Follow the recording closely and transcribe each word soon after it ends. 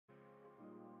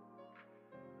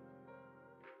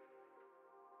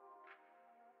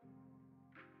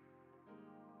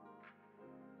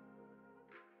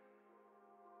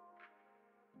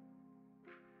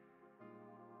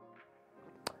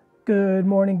Good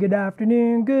morning, good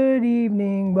afternoon, good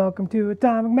evening. Welcome to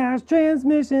Atomic Mass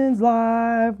Transmissions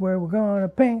Live, where we're gonna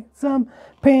paint some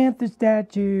panther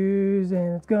statues,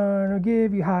 and it's gonna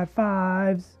give you high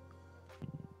fives.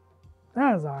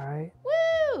 That was all right.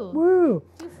 Woo! Woo!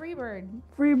 Do Freebird.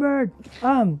 Freebird.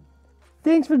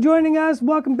 Thanks for joining us.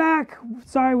 Welcome back.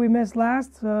 Sorry we missed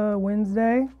last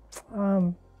Wednesday.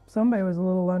 Somebody was a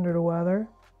little under the weather.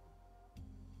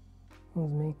 It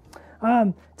was me.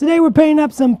 Today we're painting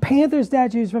up some panther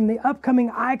statues from the upcoming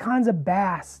Icons of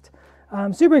Bast.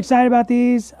 Super excited about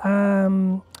these.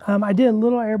 I did a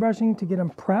little airbrushing to get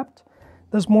them prepped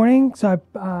this morning. So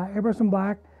I airbrushed them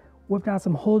black, whipped out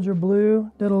some Hold Your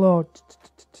Blue, did a little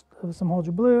some Hold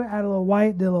Your Blue, added a little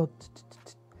white, did a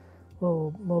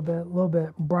little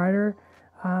bit brighter,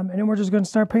 and then we're just going to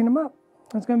start painting them up.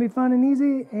 It's going to be fun and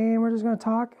easy, and we're just going to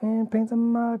talk and paint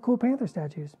some cool panther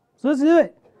statues. So let's do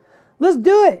it. Let's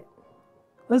do it.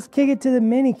 Let's kick it to the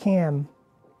mini cam.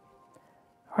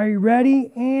 Are you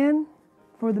ready, Ann,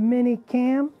 for the mini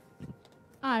cam?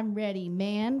 I'm ready,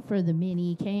 man, for the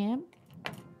mini cam.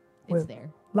 It's With there.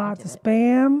 Lots of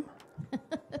spam.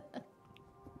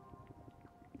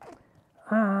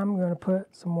 I'm going to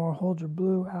put some more Hold Your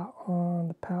Blue out on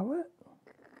the palette.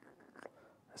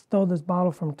 I stole this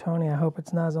bottle from Tony. I hope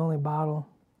it's not his only bottle.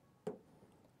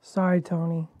 Sorry,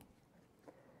 Tony.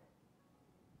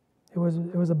 It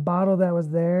was a bottle that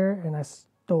was there, and I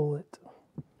stole it.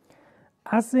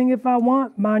 I sing if I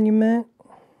want, Monument.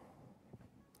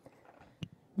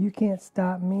 You can't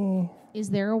stop me. Is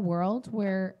there a world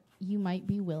where you might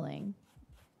be willing,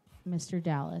 Mr.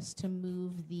 Dallas, to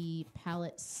move the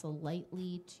palette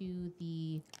slightly to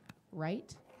the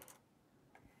right?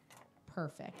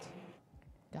 Perfect.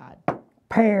 God.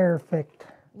 Perfect.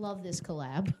 Love this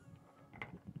collab.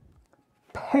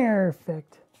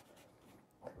 Perfect.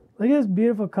 Look at this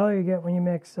beautiful color you get when you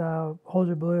mix Hold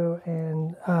Your Blue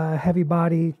and heavy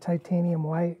body titanium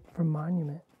white from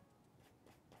Monument.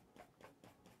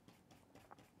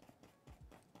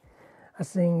 I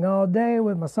sing all day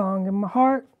with my song in my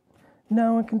heart.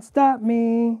 No one can stop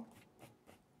me.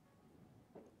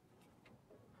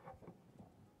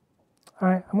 All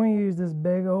right, I'm going to use this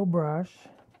big old brush.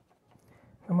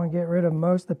 I'm going to get rid of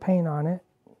most of the paint on it.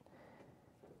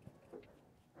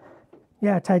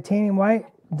 Yeah, titanium white.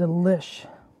 Delish.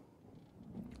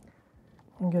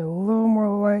 And get a little more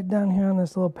light down here on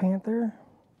this little panther.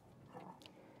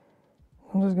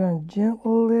 I'm just going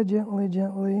to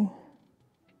gently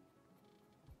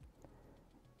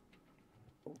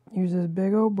use this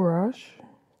big old brush.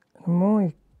 I'm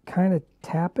only kind of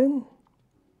tapping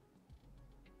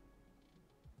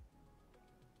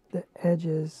the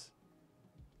edges.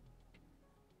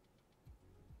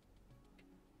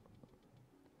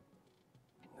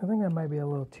 I think that might be a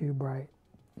little too bright.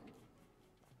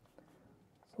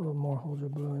 It's a little more Hold Your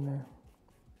Blue in there.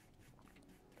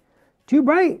 Too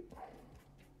bright.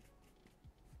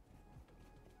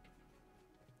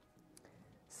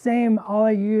 Same, all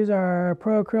I use are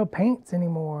Pro Acrylic paints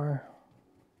anymore.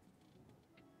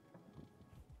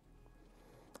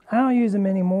 I don't use them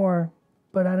anymore,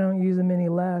 but I don't use them any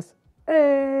less.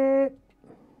 Hey!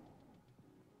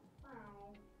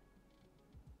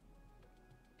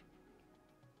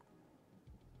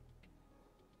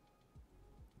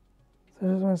 So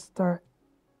I just want to start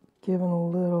giving a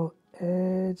little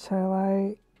edge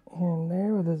highlight here and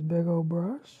there with this big old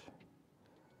brush.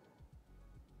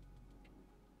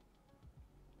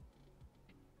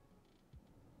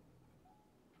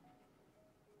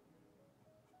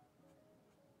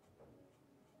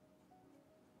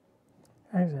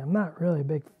 Actually, I'm not really a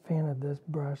big fan of this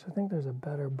brush. I think there's a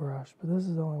better brush, but this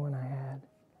is the only one I had.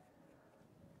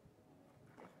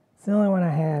 It's the only one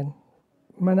I had.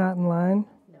 Am I not in line?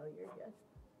 No, you're good.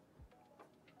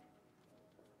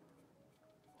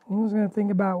 I'm just going to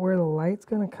think about where the light's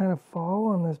going to kind of fall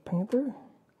on this panther.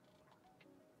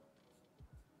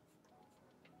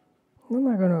 I'm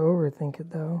not going to overthink it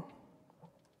though.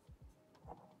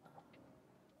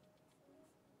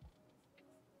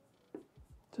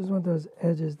 Just want those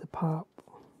edges to pop.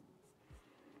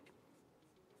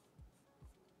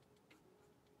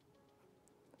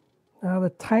 Now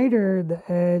the tighter the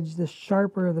edge, the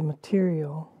sharper the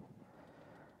material.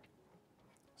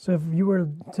 So if you were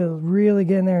to really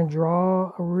get in there and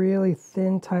draw a really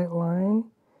thin, tight line,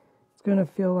 it's going to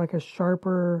feel like a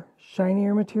sharper,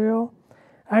 shinier material.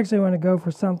 I actually want to go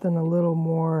for something a little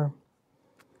more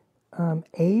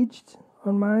aged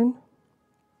on mine.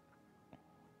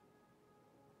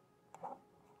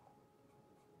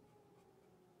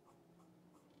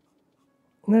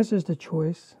 And that's just a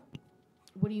choice.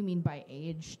 What do you mean by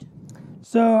aged?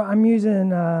 So I'm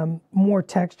using more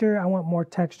texture. I want more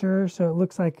texture, so it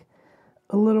looks like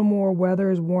a little more weather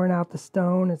has worn out the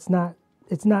stone. It's not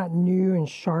new and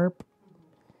sharp.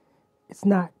 It's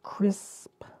not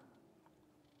crisp.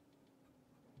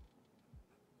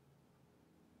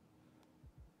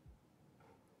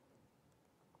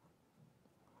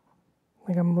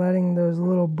 Like I'm letting those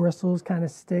little bristles kind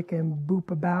of stick and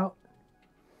boop about.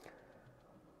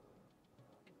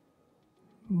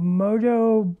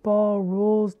 Mojo ball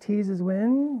rules, teases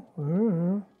win.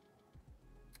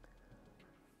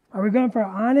 Are we going for an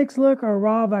onyx look or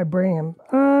raw vibranium?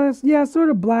 Yeah, sort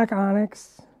of black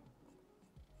onyx.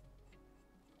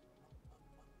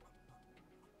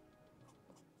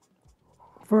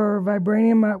 For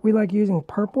vibranium, we like using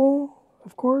purple,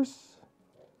 of course.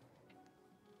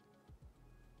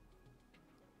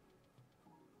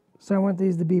 So I want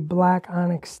these to be black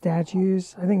onyx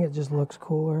statues. I think it just looks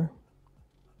cooler.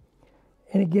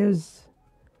 And it gives,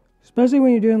 especially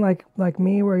when you're doing like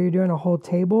me, where you're doing a whole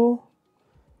table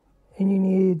and you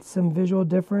need some visual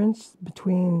difference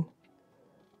between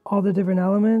all the different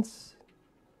elements.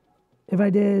 If I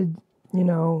did,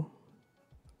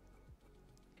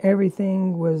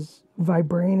 everything was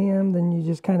vibranium, then you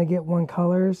just kind of get one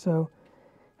color. So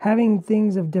having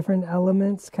things of different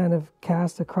elements kind of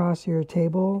cast across your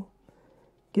table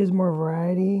gives more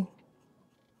variety.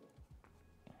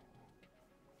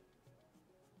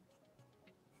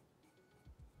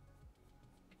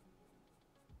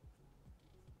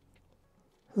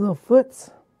 His little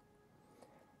foots.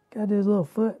 Gotta do his little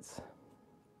foots.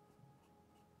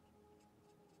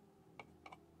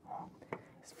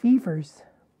 His feefers.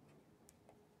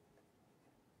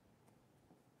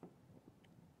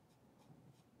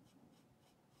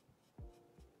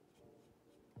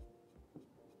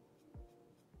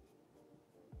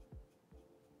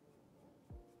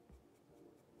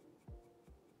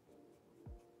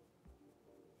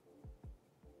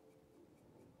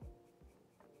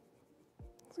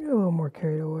 Let's get a little more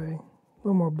carried away, a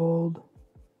little more bold.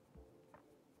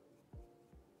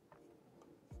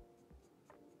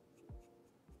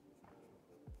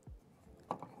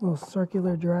 A little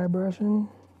circular dry brushing.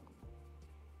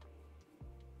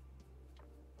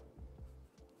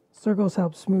 Circles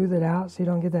help smooth it out so you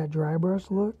don't get that dry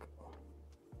brush look.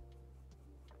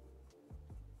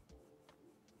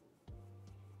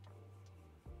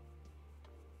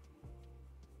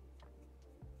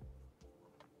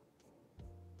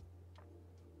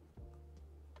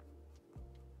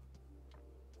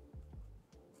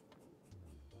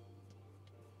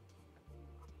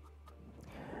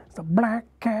 It's a black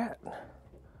cat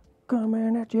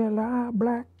coming at you like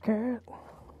black cat.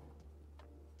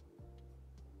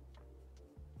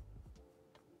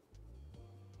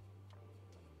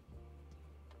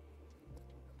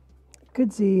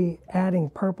 Could see adding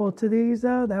purple to these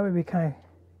though. That would be kind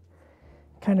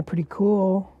of pretty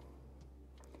cool.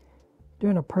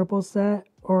 Doing a purple set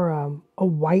or a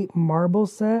white marble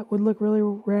set would look really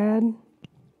rad.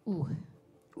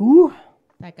 Ooh.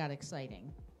 That got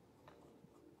exciting.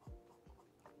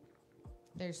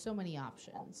 There's so many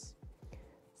options.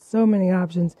 So many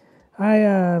options.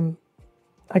 I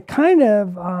kind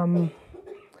of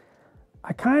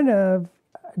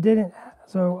didn't.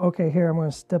 So okay, here I'm going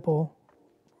to stipple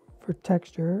for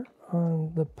texture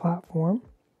on the platform.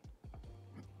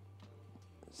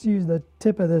 Let's use the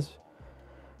tip of this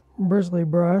bristly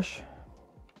brush.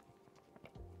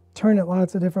 Turn it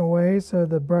lots of different ways so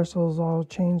the bristles all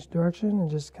change direction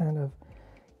and just kind of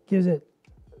gives it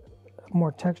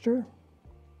more texture.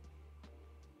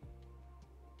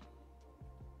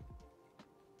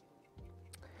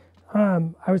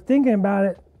 I was thinking about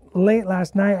it late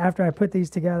last night after I put these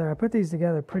together. I put these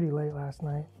together pretty late last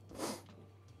night.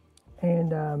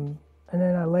 And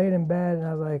then I laid in bed and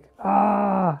I was like,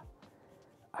 I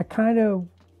kind of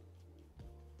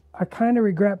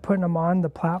regret putting them on the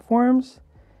platforms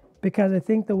because I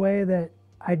think the way that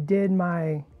I did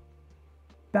my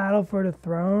Battle for the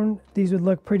Throne, these would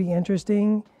look pretty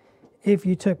interesting if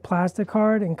you took plastic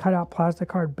card and cut out plastic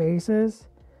card bases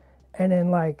and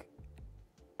then like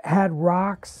had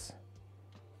rocks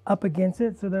up against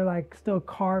it, so they're like still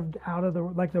carved out of the,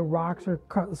 like the rocks are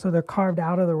so they're carved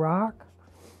out of the rock.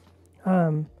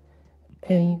 And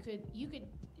you could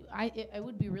it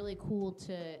would be really cool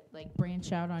to like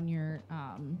branch out on your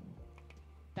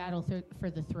Battle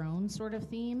for the Throne sort of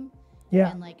theme.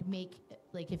 Yeah. And like make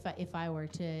like if I were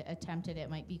to attempt it, it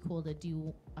might be cool to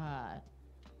do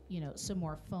some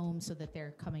more foam so that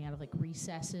they're coming out of like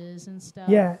recesses and stuff.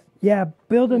 Yeah.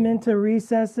 Build them into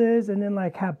recesses and then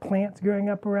like have plants growing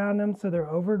up around them so they're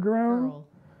overgrown.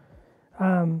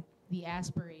 The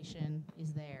aspiration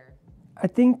is there. I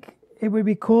think it would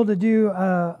be cool to do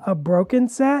a broken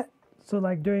set. So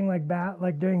like during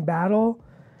during battle,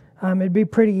 it'd be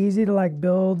pretty easy to like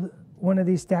build one of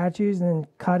these statues and then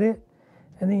cut it,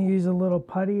 and then you use a little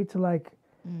putty to like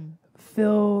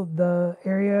fill the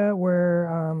area where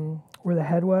the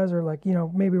head was, or like, you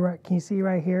know, maybe right. Can you see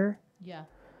right here? Yeah.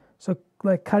 So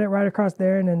like cut it right across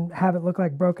there, and then have it look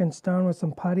like broken stone with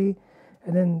some putty,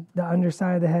 and then the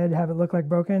underside of the head have it look like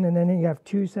broken, and then you have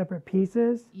two separate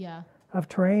pieces. Yeah. Of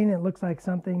terrain. It looks like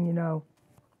something, you know,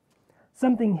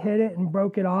 something hit it and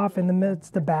broke it off in the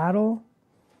midst of battle.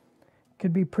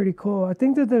 Could be pretty cool. I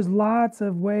think that there's lots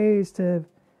of ways to,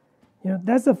 you know,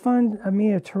 that's the fun of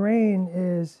me of terrain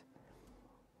is,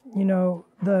 you know,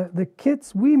 the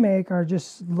kits we make are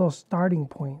just little starting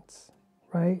points,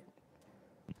 right?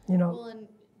 You know. Well, and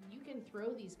you can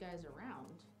throw these guys around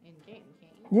in game,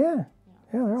 can't you? Yeah.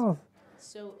 Yeah, they're all.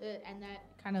 So, and that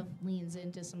kind of leans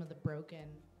into some of the broken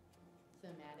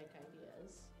thematic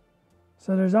ideas.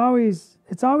 So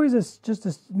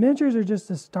miniatures are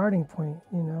just a starting point,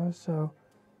 you know. So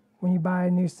when you buy a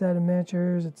new set of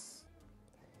miniatures, it's,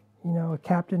 you know, a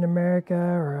Captain America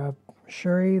or a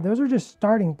Shuri. Those are just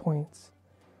starting points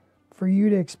for you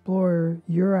to explore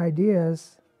your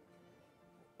ideas.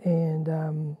 And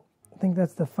I think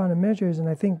that's the fun of miniatures, and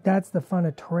I think that's the fun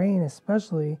of terrain,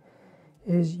 especially,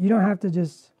 is you don't have to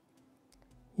just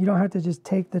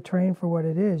take the terrain for what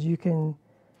it is. You can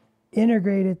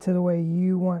integrate it to the way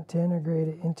you want to integrate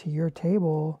it into your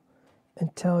table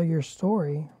and tell your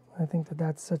story. I think that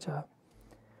that's such a,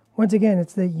 once again,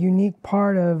 it's the unique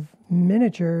part of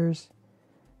miniatures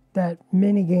that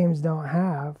mini games don't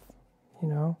have, you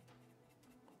know.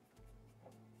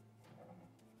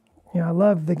 You know, I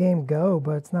love the game Go,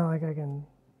 but it's not like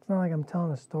I'm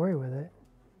telling a story with it.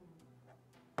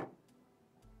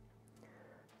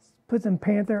 Put some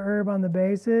panther herb on the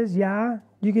bases. Yeah,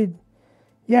 you could.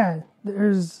 Yeah,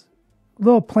 there's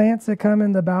little plants that come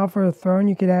in the bow for a throne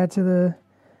you could add to the.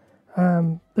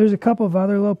 There's a couple of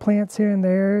other little plants here and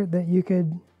there that you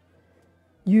could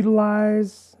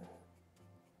utilize.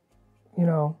 You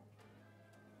know,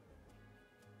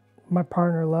 my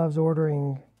partner loves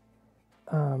ordering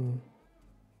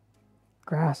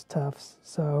grass tufts.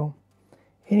 So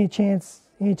any chance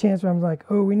where I'm like,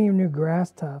 oh, we need new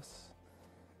grass tufts.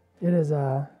 It is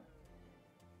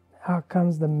out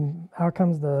comes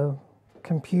the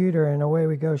computer, and away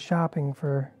we go shopping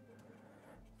for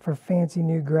fancy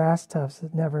new grass tufts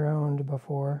that never owned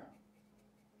before.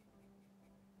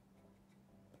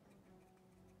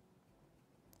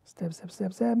 Step, step,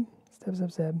 step, step, step,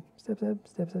 step, step, step, step,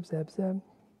 step, step, step, step.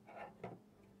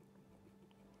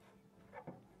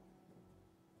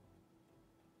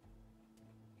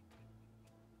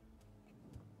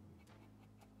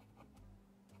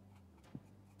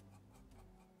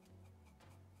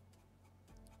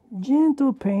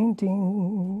 Gentle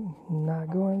painting, not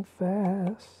going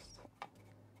fast.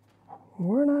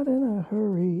 We're not in a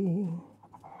hurry.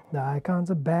 The icon's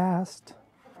a bast.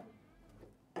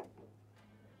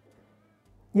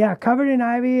 Yeah, covered in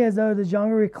ivy as though the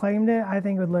jungle reclaimed it, I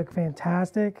think would look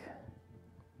fantastic.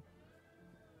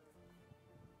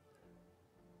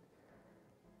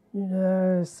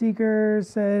 Seeker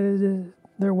said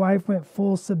their wife went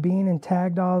full Sabine and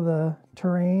tagged all the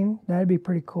terrain. That'd be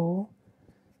pretty cool.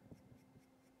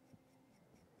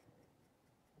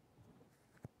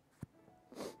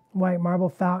 White marble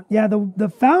fountain. Yeah, the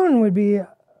fountain would be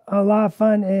a lot of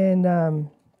fun, and I'm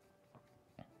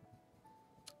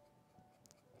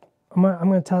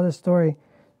going to tell this story.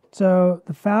 So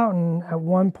the fountain, at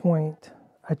one point,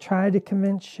 I tried to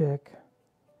convince Schick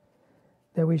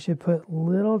that we should put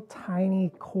little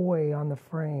tiny koi on the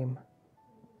frame.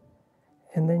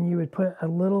 And then you would put a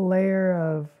little layer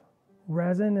of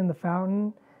resin in the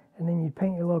fountain, and then you'd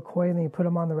paint your little koi, and then you put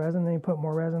them on the resin, and then you put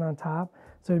more resin on top.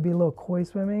 So it'd be a little koi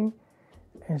swimming.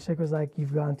 And Schick was like,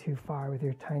 you've gone too far with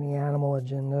your tiny animal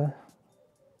agenda.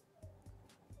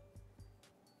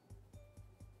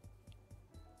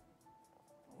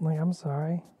 I'm like, I'm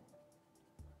sorry.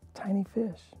 Tiny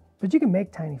fish. But you can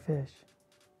make tiny fish.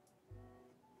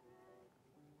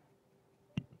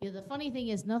 Yeah, the funny thing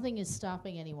is nothing is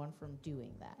stopping anyone from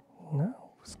doing that. No.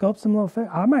 Sculpt some little fish.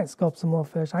 I might sculpt some little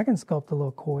fish. I can sculpt a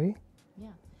little koi. Yeah.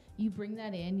 You bring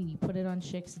that in and you put it on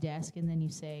Schick's desk, and then you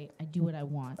say, I do what I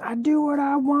want. I do what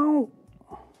I want.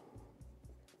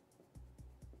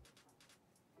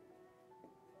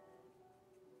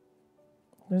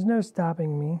 There's no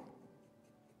stopping me.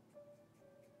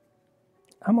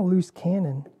 I'm a loose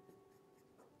cannon.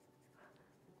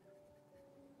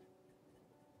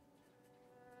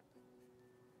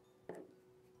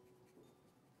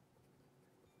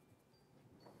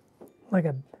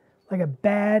 like a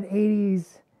bad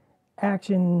 80s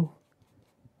action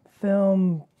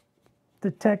film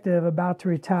detective about to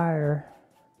retire.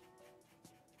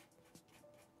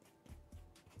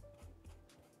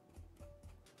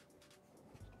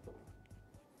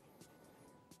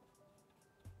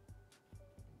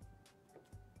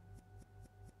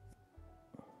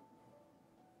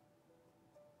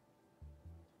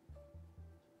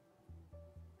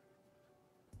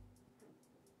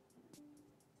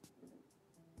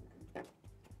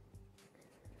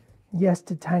 Yes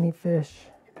to tiny fish.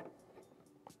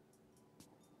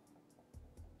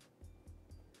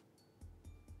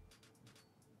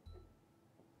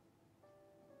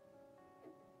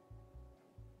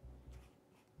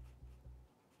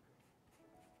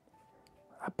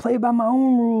 I play by my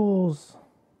own rules.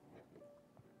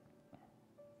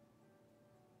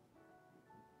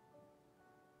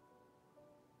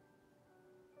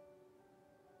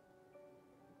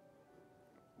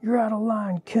 You're out of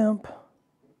line, Kemp.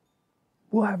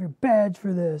 We'll have your badge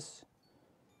for this.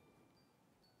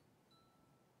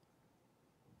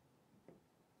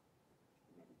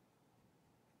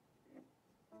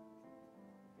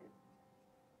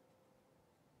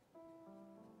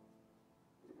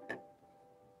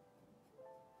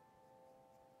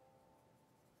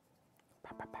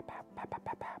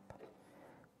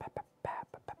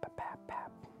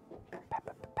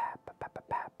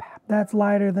 That's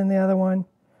lighter than the other one.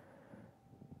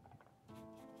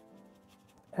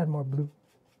 Add more blue.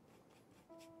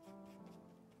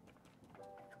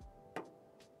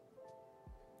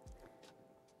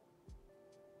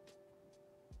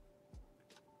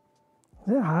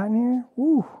 Is it hot in here?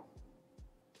 Ooh.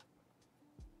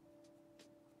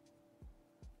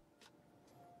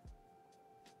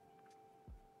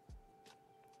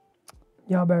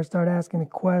 Y'all better start asking me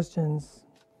questions.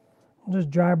 I'm just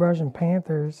dry brushing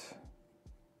panthers.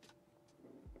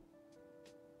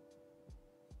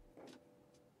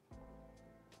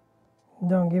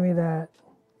 Don't give me that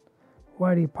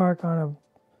why do you park on a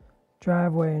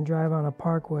driveway and drive on a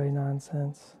parkway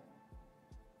nonsense.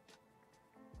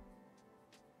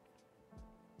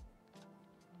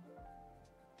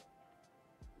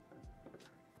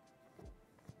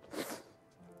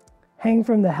 Hang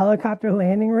from the helicopter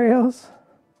landing rails.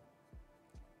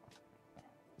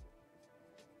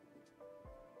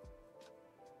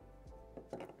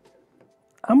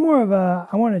 I'm more of a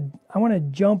I want to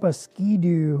jump a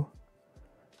ski-doo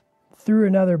through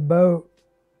another boat.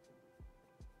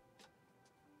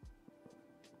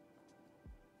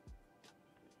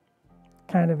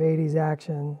 Kind of 80s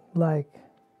action, like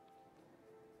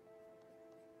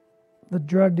the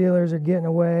drug dealers are getting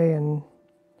away and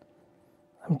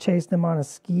I'm chasing them on a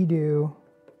ski-doo.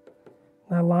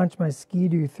 And I launch my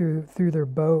ski-doo through their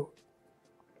boat.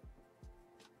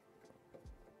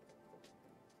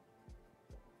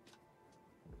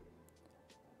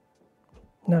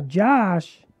 Now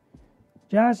Josh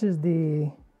is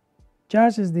the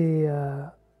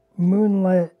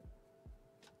moonlit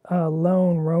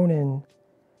lone Ronin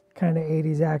kind of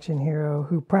 80s action hero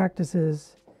who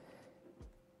practices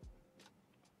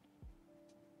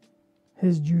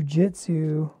his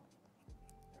jujitsu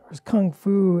or his kung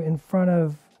fu in front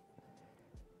of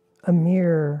a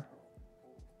mirror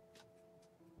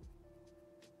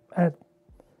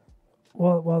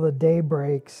while the day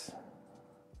breaks.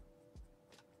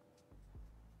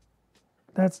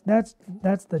 That's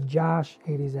the Josh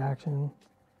 80s action.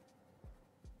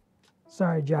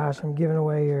 Sorry, Josh, I'm giving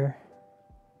away your...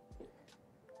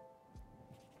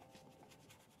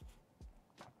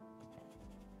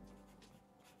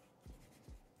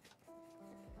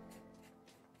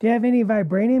 Do you have any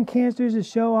vibranium canisters to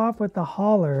show off with the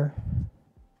hauler?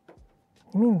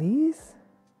 You mean these?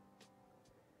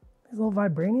 These little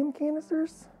vibranium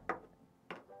canisters?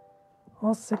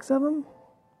 All 6 of them?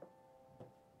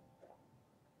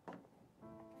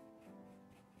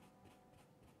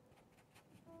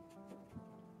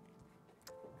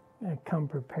 I come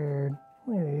prepared.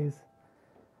 Look at these.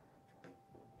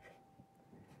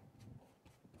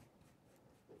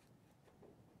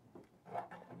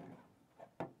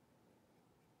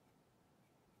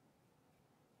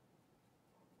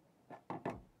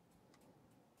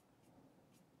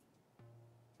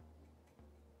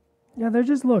 Yeah, they're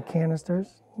just little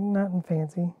canisters, nothing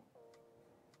fancy.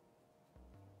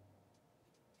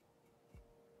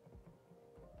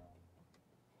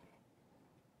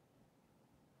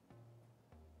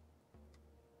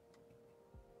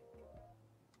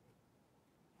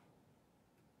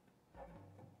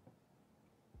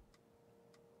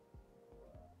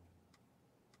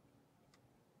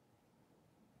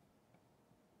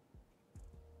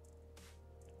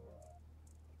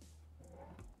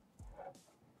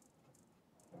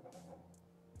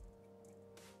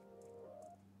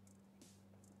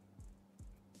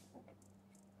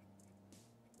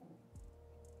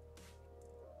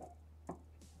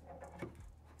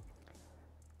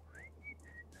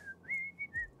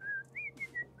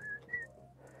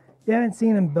 You haven't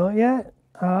seen them built yet?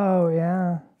 Oh,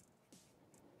 yeah.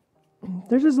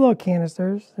 They're just little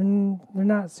canisters, and they're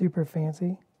not super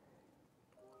fancy.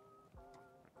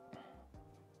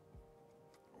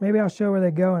 Maybe I'll show where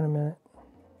they go in a minute.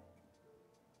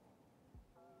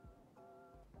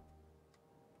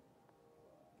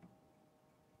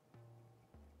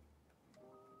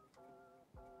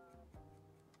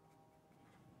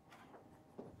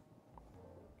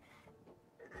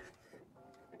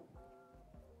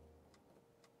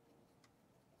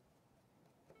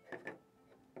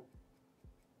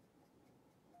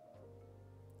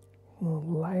 A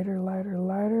little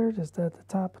lighter, just at the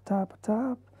top.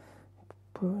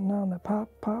 Putting on the pop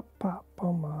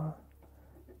on my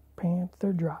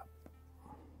panther drop.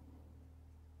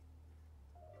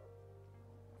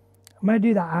 I might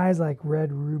do the eyes like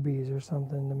red rubies or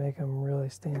something to make them really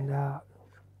stand out.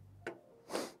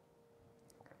 If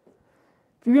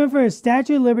you're going for a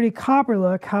Statue of Liberty copper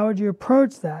look, how would you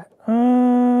approach that?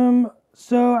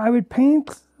 So I would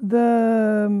paint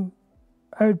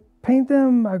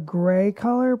them a gray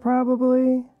color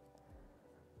probably.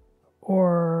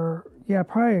 Or, yeah,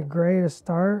 probably a gray to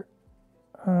start.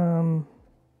 And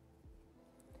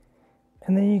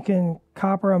then you can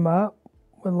copper them up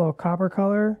with a little copper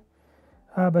color.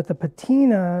 But the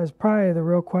patina is probably the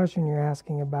real question you're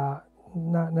asking about.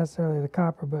 Not necessarily the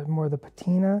copper, but more the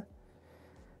patina.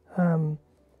 You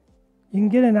can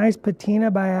get a nice patina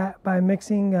by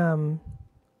mixing...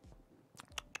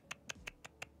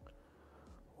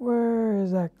 where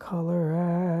is that color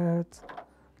at?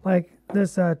 Like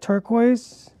this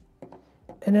turquoise.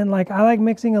 And then like I like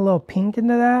mixing a little pink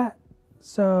into that.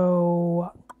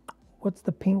 So what's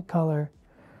the pink color?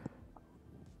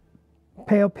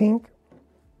 Pale pink.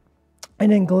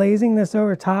 And then glazing this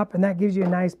over top, and that gives you a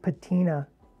nice patina.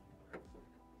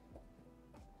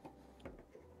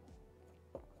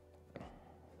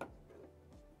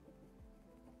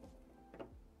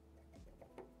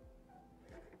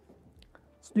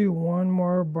 Let's do one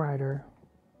more brighter.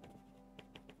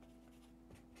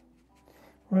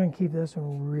 We're going to keep this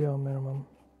one real minimum.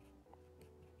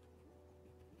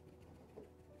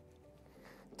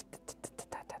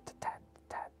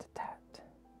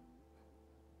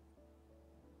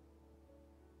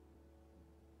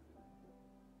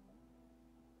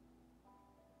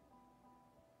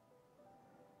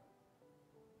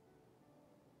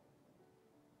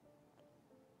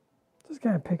 Just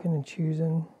kind of picking and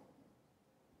choosing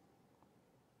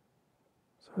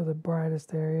sort of the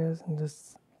brightest areas and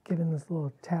just giving this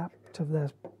little tap to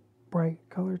this bright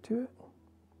color to it.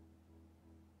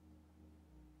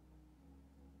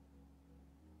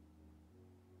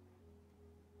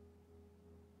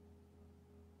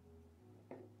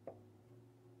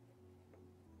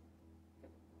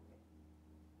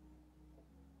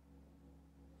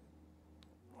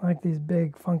 I like these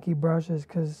big funky brushes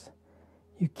because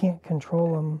you can't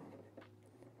control them,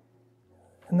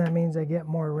 and that means I get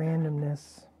more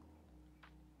randomness.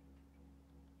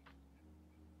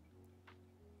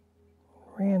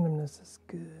 Randomness is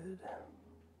good.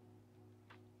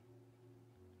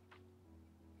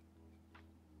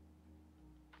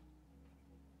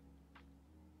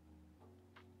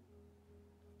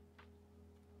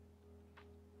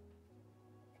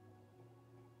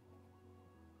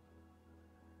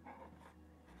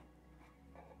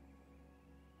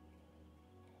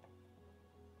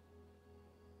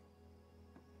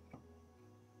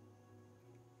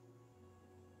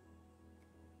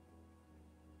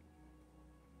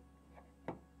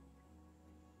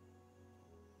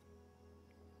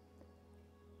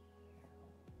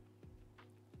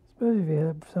 Especially if you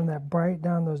hit some of that bright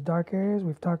down those dark areas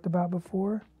we've talked about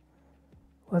before,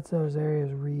 lets those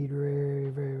areas read very,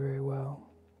 very, very well.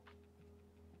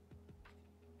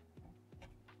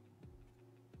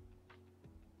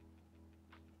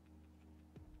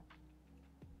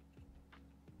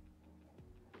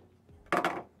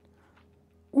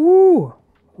 Ooh,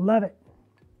 love it.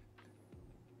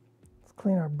 Let's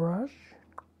clean our brush.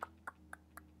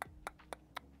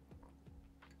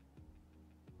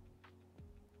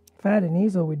 If I had an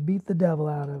easel, we'd beat the devil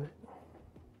out of it.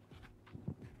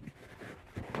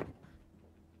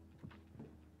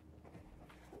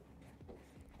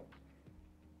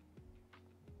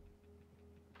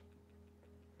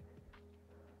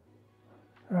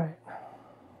 All right.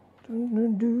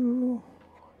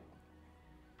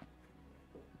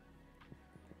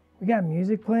 We got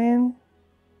music playing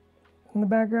in the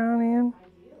background, Ian?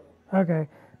 I do. Okay.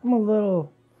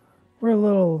 We're a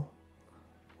little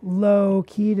low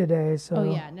key today, so.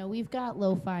 Oh yeah, no, we've got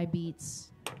lo-fi beats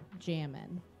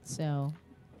jamming, so.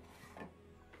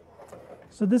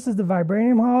 So this is the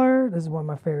vibranium hauler. This is one of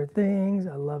my favorite things.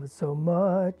 I love it so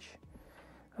much.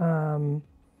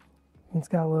 It's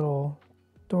got little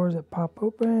doors that pop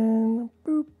open.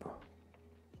 Boop.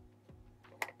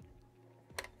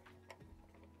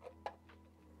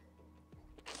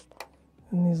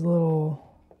 And these little...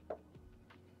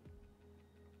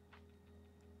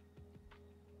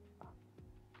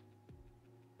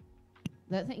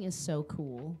 That thing is so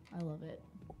cool. I love it.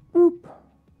 Boop.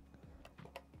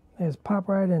 They just pop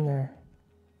right in there.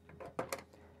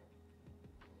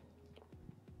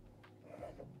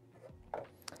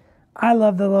 I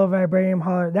love the little vibranium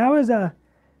hauler. That was it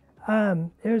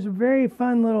was a very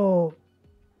fun little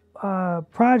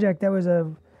project. That was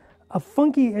a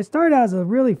funky, it started out as a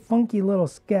really funky little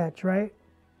sketch, right?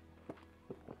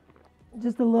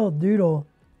 Just a little doodle.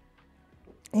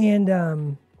 And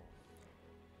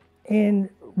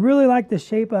really liked the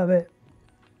shape of it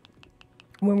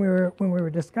when we were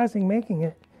discussing making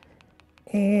it.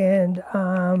 And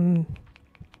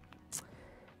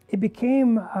it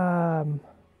became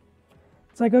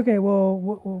it's like, okay,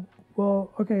 well,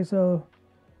 okay, so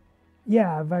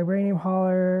yeah, vibranium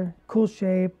hauler, cool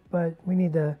shape, but we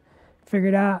need to figure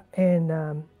it out.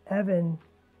 And Evan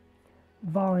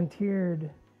volunteered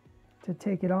to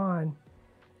take it on,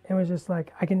 and was just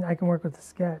like, I can work with the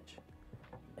sketch.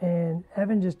 And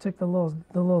Evan just took the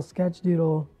little sketch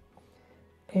doodle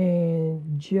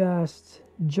and just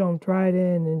jumped right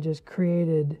in and just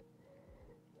created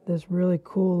this really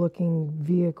cool looking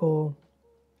vehicle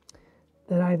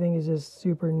that I think is just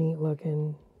super neat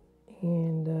looking,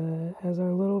 and as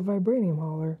our little vibranium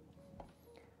hauler.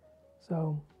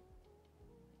 So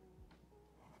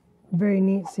very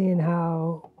neat seeing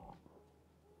how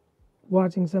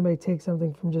watching somebody take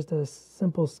something from just a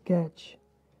simple sketch,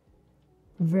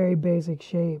 very basic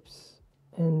shapes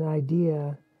and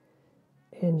idea,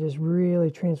 and just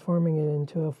really transforming it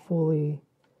into a fully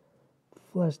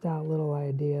fleshed out little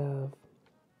idea of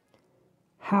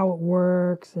how it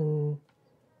works. And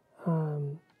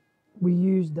we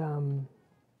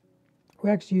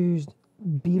actually used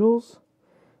beetles.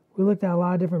 We looked at a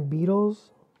lot of different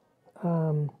beetles,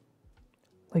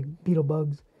 like beetle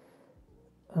bugs,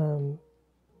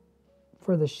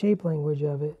 for the shape language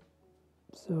of it.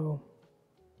 So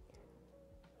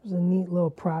it was a neat little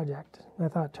project. I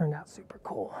thought it turned out super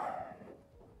cool.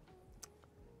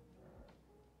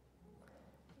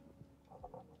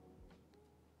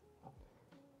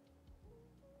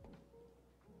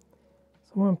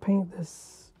 So I'm going to paint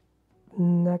this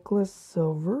necklace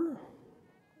silver.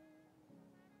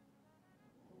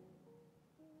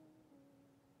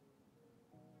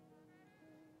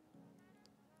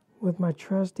 With my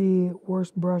trusty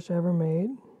worst brush ever made.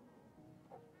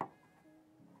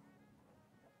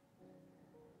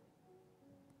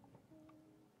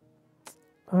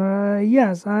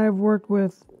 Yes, I've worked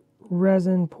with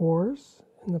resin pours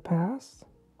in the past.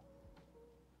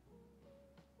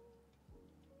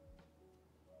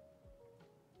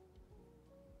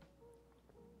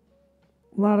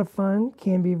 A lot of fun,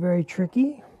 can be very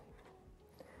tricky.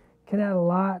 Can add a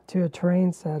lot to a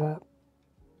terrain setup.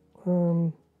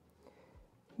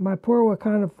 My poor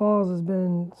Wakanda Falls has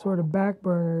been sort of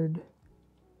backburnered.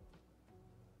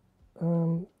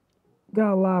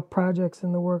 Got a lot of projects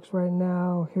in the works right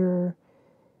now here,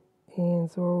 and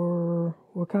so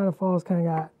Wakanda Falls kind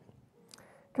of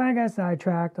got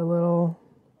sidetracked a little.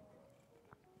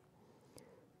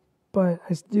 But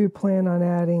I do plan on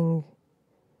adding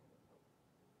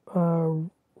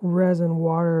resin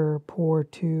water pour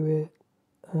to it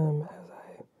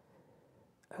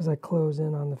as I close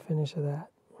in on the finish of that.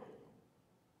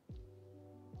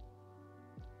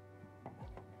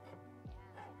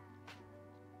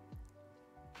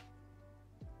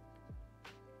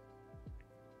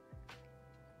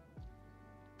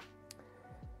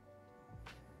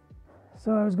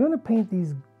 So I was going to paint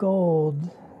these gold.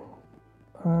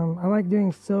 I like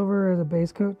doing silver as a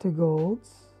base coat to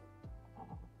golds.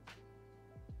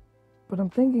 But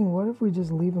I'm thinking, what if we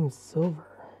just leave them silver?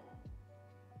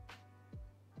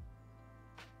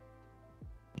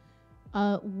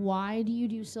 Why do you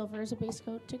do silver as a base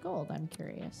coat to gold? I'm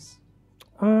curious.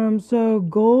 So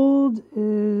gold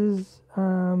is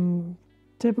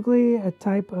typically a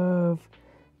type of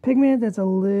pigment that's a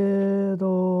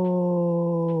little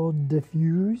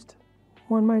diffused,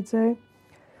 one might say.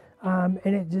 And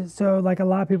it just, so like a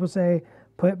lot of people say,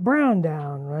 put brown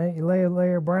down, right? You lay a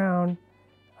layer of brown,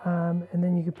 and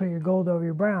then you can put your gold over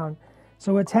your brown.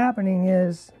 So what's happening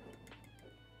is,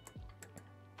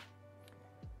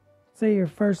 say your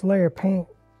first layer of paint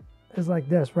is like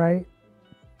this, right?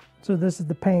 So this is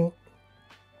the paint,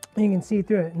 and you can see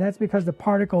through it, and that's because the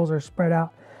particles are spread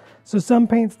out So some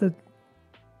paints the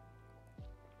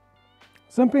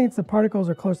particles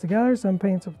are close together. Some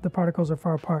paints the particles are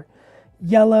far apart.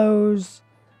 Yellows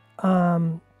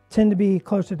tend to be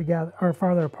closer together or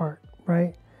farther apart,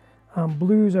 right?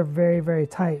 Blues are very, very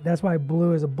tight. That's why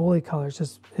blue is a bully color.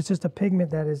 It's just a pigment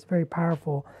that is very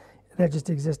powerful that just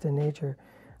exists in nature.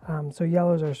 So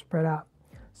yellows are spread out.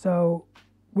 So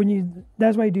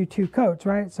that's why you do 2 coats,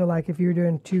 right? So like if you're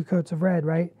doing 2 coats of red,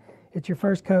 right? It's your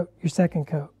first coat, your second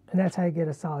coat, and that's how you get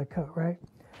a solid coat, right?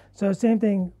 So same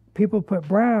thing, people put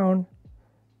brown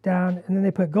down and then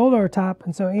they put gold over top,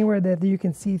 and so anywhere that you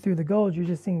can see through the gold, you're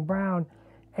just seeing brown,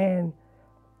 and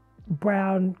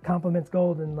brown complements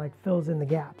gold and like fills in the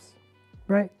gaps,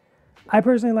 right? I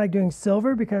personally like doing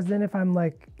silver because then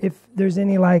if there's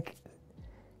any like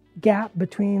gap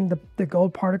between the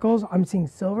gold particles, I'm seeing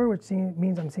silver, which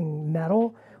means I'm seeing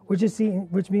metal, which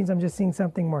means I'm just seeing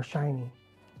something more shiny.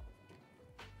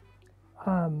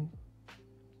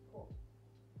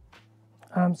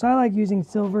 So I like using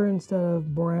silver instead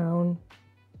of brown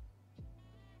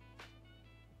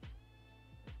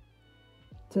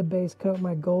to base coat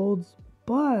my golds,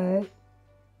 but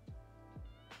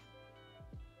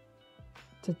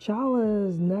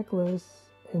T'Challa's necklace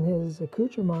and his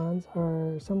accoutrements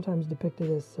are sometimes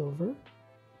depicted as silver.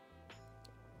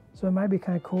 So it might be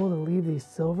kind of cool to leave these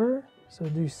silver, so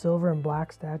do silver and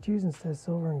black statues instead of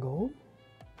silver and gold.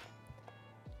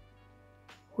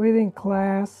 What do you think,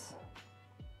 class?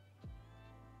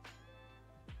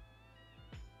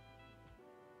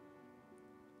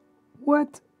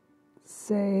 What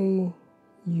say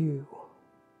you?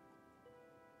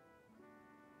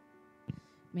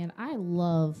 Man, I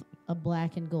love a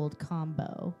black and gold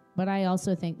combo, but I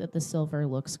also think that the silver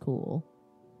looks cool.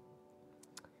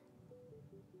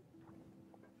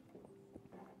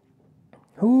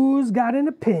 Who's got an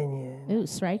opinion? Ooh,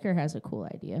 Stryker has a cool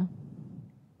idea.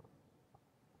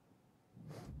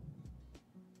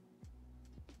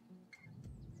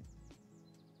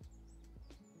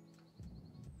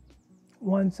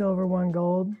 One silver, one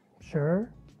gold, sure.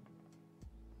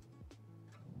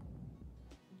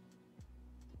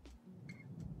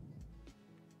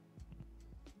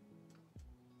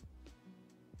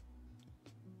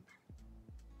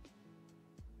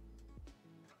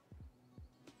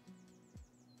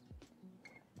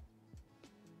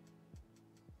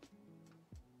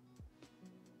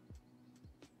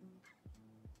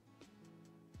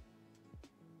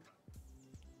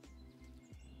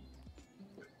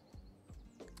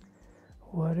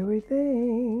 What do we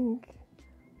think?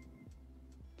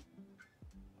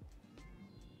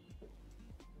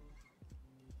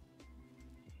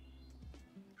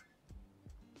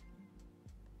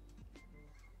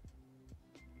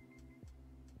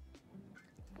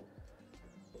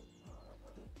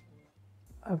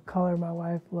 Of color, my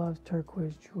wife loves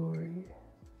turquoise jewelry.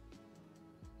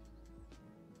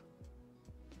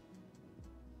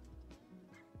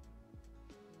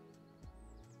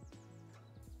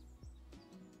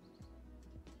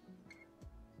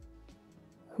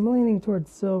 I'm leaning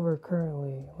towards silver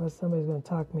currently, unless somebody's going to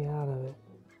talk me out of it.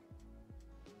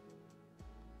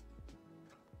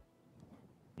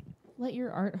 Let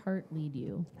your art heart lead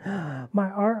you.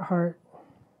 My art heart.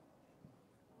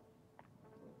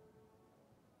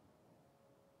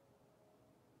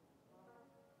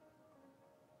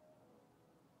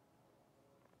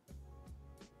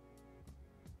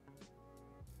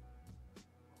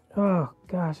 Oh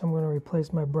gosh, I'm going to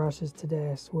replace my brushes today,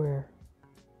 I swear.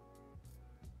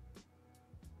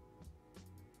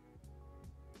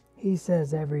 He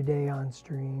says every day on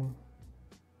stream.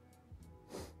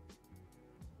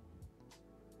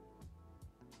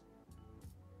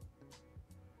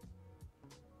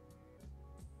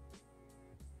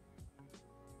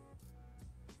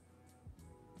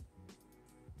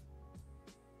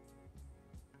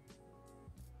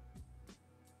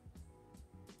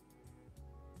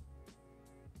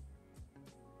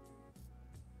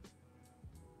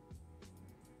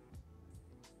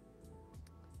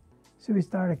 Should we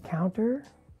start a counter?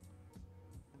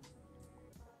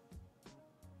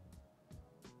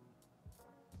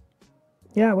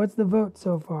 Yeah, what's the vote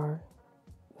so far?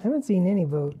 I haven't seen any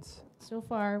votes. So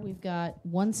far, we've got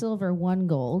 1 silver, 1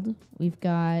 gold. We've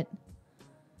got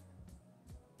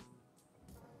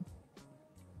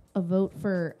a vote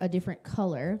for a different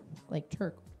color, like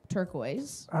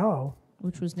turquoise. Oh.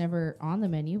 Which was never on the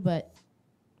menu, but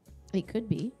it could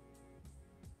be.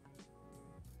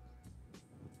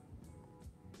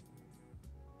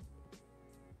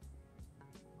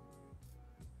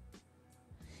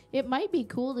 It might be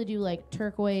cool to do like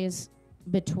turquoise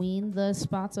between the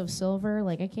spots of silver.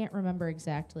 Like I can't remember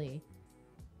exactly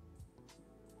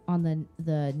on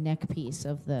the neck piece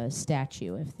of the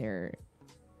statue if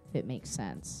it makes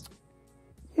sense.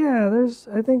 Yeah,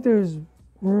 I think there's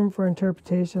room for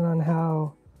interpretation on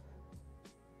how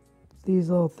these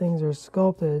little things are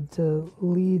sculpted to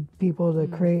lead people to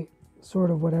create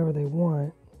sort of whatever they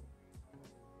want.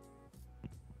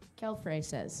 Kelfrey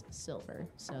says silver,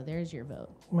 so there's your vote.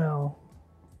 Well,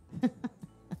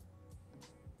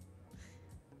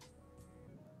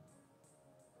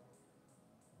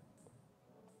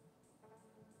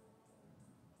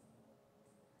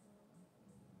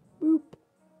 boop.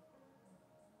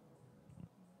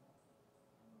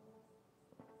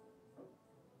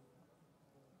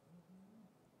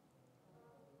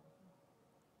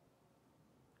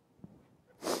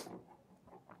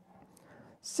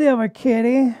 Silver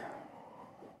kitty.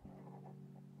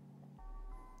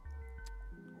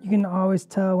 You can always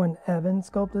tell when Evan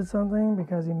sculpted something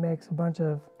because he makes a bunch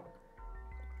of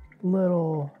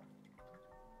little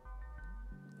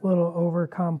over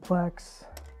complex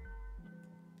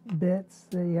bits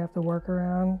that you have to work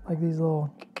around, like these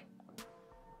little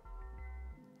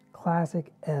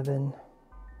classic Evan.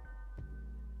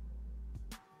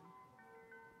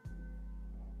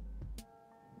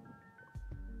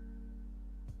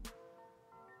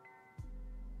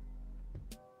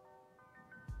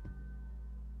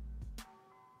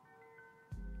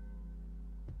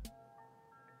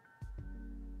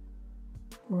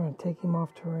 We're going to take him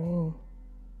off terrain.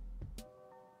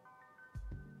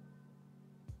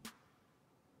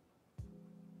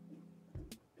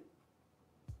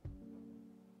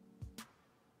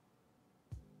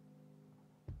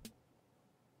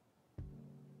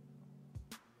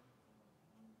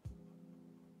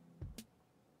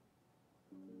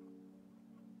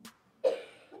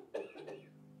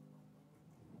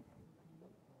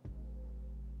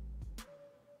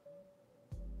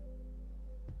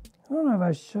 I don't know if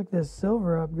I shook this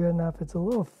silver up good enough. It's a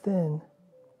little thin.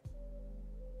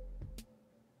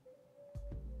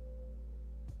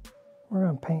 We're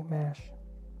going to paint mash.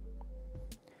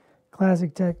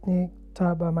 Classic technique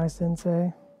taught by my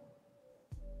sensei.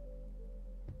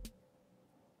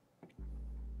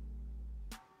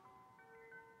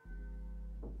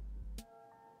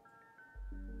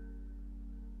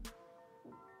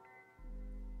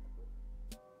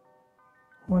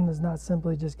 One does not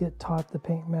simply just get taught the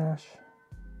paint mash.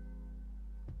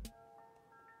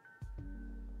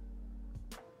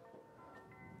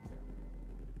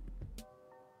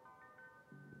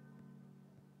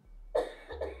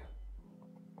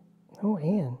 Oh,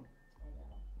 Ann.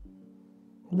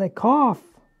 They cough.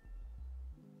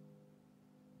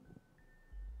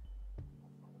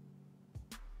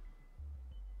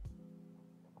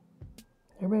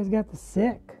 Everybody's got the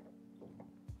sick.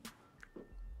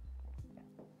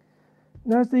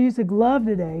 Notice the use of glove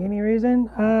today. Any reason?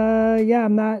 Yeah,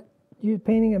 I'm not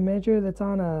painting a miniature that's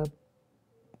on a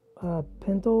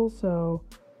pintle, so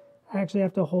I actually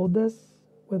have to hold this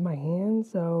with my hand.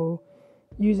 So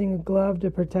using a glove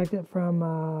to protect it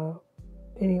from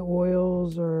any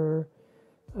oils or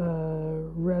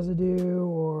residue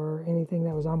or anything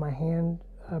that was on my hand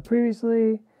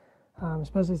previously,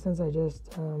 especially since I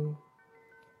just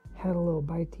had a little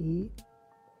bite to eat.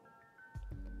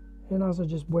 And also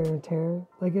just wear and tear.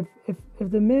 Like if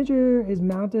the miniature is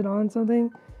mounted on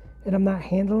something and I'm not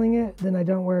handling it, then I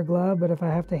don't wear a glove. But if I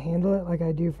have to handle it like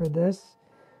I do for this,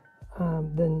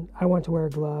 then I want to wear a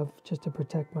glove just to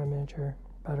protect my miniature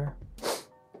better.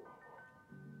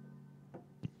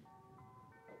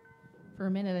 For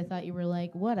a minute, I thought you were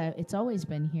like, "What? It's always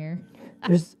been here."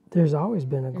 There's always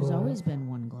been a glove. There's always been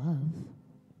one glove.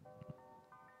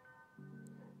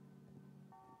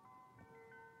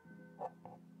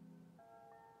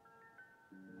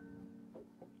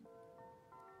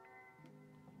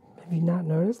 Have you not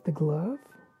noticed the glove?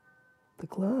 The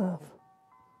glove.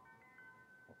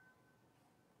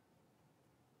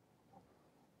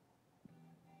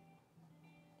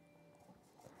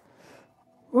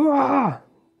 Ah,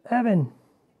 Evan.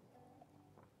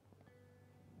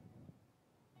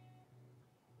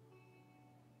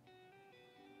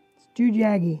 It's too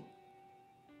jaggy.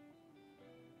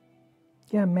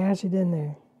 Gotta mash it in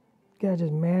there. Gotta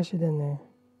just mash it in there.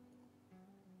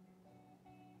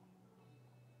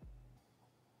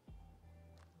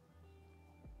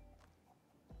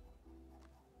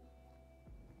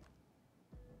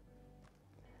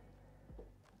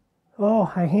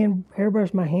 Oh, I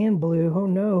airbrushed my hand blue. Oh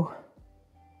no.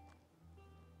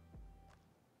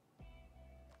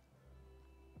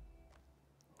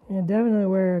 Yeah, definitely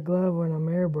wear a glove when I'm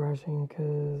airbrushing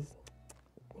because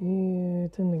you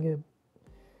tend to get.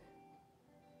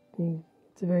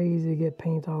 It's very easy to get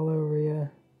paint all over you.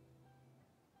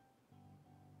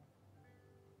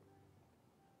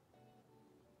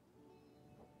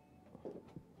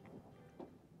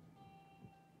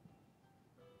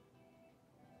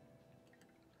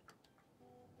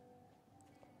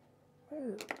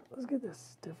 Let's get this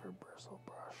stiffer bristle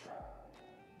brush.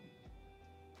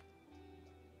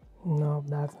 Nope,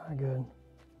 that's not good.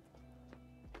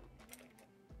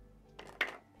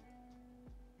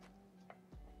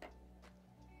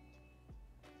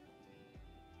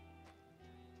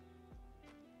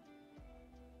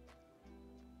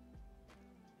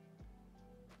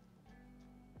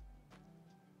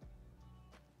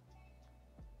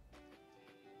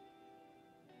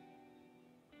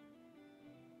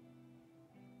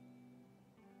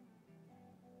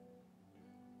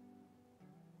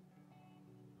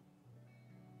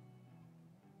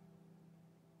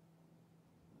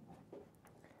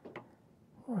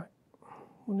 All right,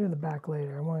 we'll do the back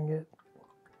later. I want to get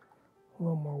a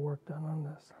little more work done on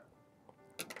this.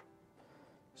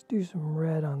 Let's do some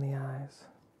red on the eyes.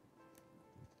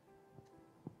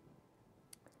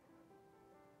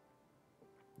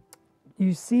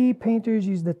 You see painters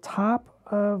use the top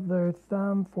of their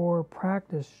thumb for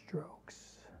practice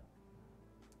strokes.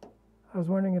 I was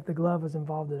wondering if the glove was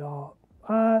involved at all.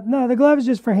 No, the glove is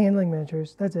just for handling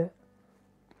miniatures. That's it.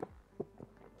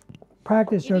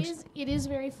 Practice strokes. It is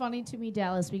very funny to me,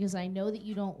 Dallas, because I know that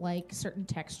you don't like certain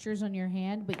textures on your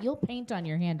hand, but you'll paint on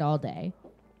your hand all day.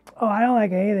 Oh, I don't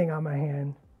like anything on my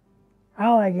hand. I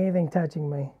don't like anything touching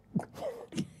me.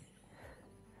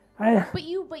 But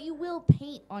you will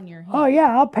paint on your hand. Oh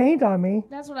yeah, I'll paint on me.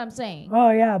 That's what I'm saying.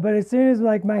 Oh yeah, but as soon as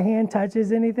like my hand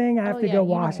touches anything, I have to go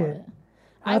wash it.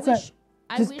 I wish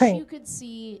paint. you could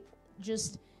see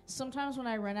just sometimes when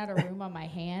I run out of room on my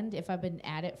hand, if I've been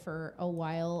at it for a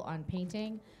while on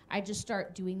painting, I just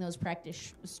start doing those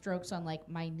practice strokes on like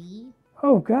my knee.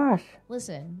 Oh gosh.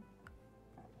 Listen,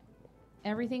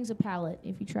 everything's a palette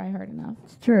if you try hard enough.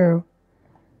 It's true.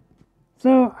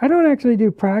 So I don't actually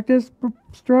do practice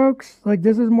strokes. Like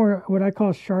this is more what I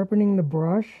call sharpening the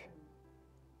brush.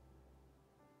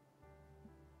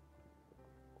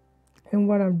 And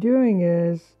what I'm doing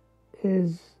is,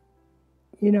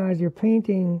 you know, as you're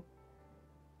painting,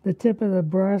 the tip of the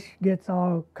brush gets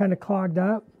all kind of clogged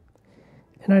up.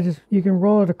 And you can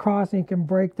roll it across and you can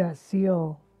break that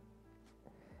seal.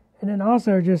 And then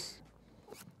also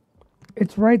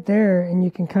it's right there and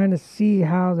you can kind of see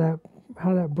how that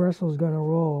bristle is going to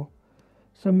roll.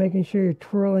 So making sure you're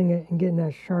twirling it and getting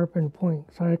that sharpened point.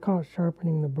 So I call it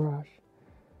sharpening the brush.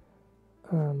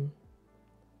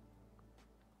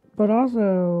 But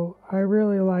also, I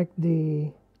really like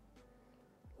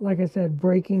like I said,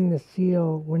 breaking the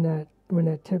seal when that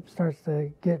tip starts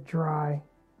to get dry.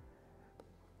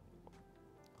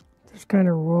 Just kind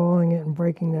of rolling it and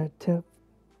breaking that tip.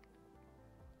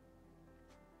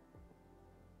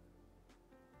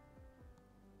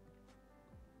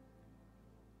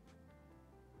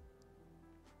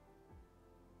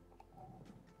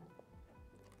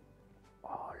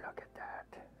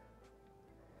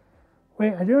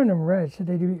 Wait, I'm doing them red.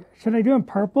 Should I do them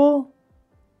purple?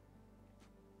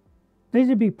 They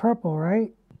should be purple,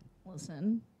 right?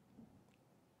 Listen,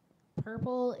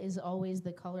 purple is always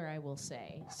the color I will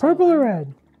say. Purple or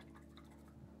red?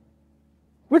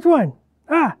 Which one?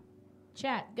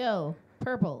 Chat, go.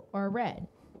 Purple or red?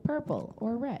 Purple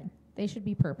or red? They should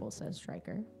be purple, says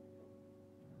Striker.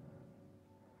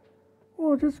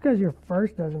 Well, just because you're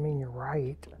first doesn't mean you're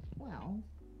right. Well,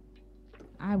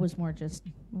 I was more just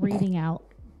reading out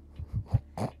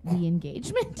the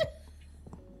engagement.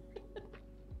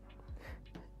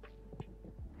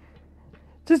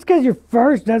 Just because you're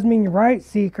first doesn't mean you're right,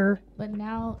 Seeker. But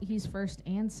now he's first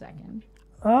and second.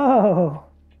 Oh.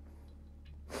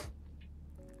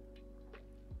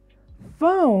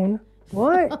 Phone?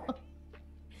 What?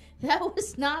 That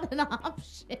was not an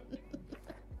option.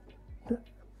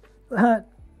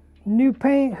 New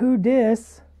paint, who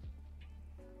dis?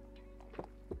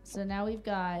 So now we've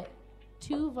got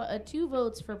two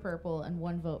votes for purple and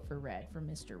 1 vote for red for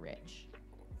Mr. Rich.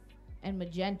 And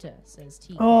magenta, says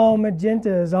T. Oh,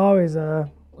 magenta is always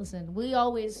a... Listen, we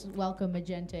always welcome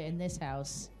magenta in this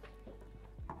house.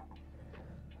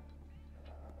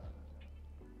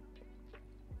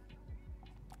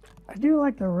 I do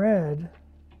like the red,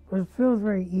 but it feels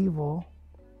very evil.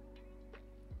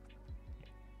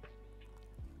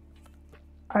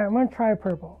 Alright, I'm going to try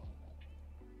purple.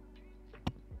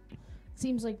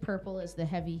 Seems like purple is the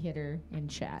heavy hitter in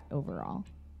chat overall.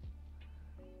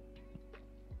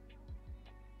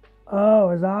 Oh,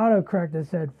 it's autocorrect that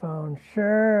said phone.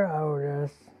 Sure,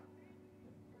 Otis.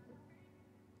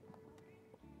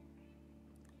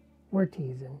 We're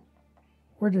teasing.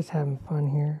 We're just having fun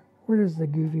here. We're just a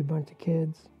goofy bunch of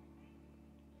kids.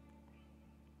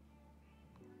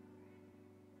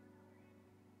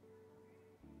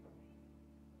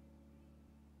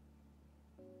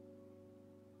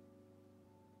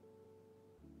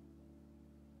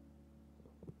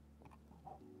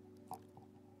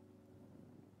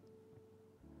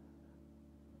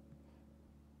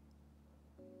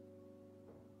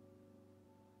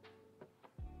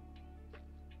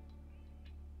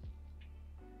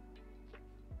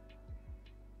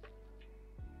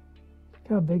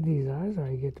 how big these eyes are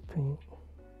you get to paint.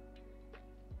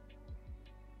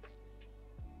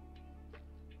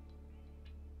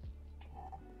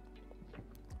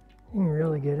 You can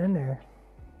really get in there.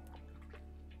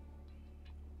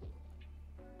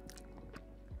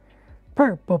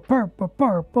 Purple, purple,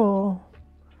 purple.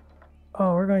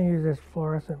 Oh, we're going to use this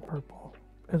fluorescent purple.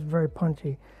 It's very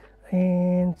punchy.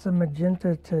 And some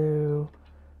magenta to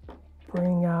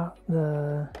bring out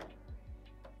the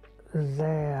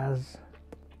zazz.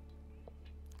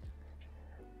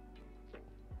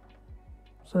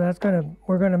 So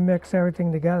we're gonna mix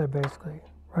everything together basically,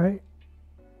 right?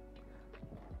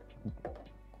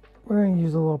 We're gonna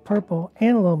use a little purple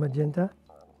and a little magenta.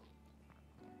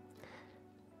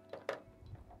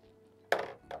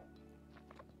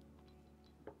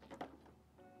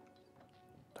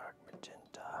 Dark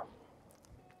magenta.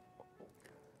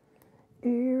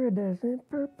 Iridescent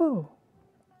purple.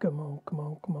 Come on, come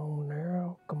on, come on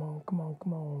now. Come on, come on,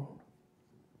 come on.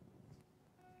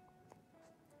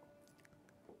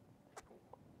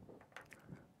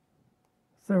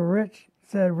 So Rich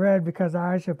said red because the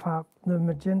eyes should pop. The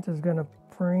magenta is gonna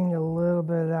bring a little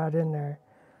bit of that in there,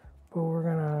 but we're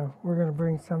gonna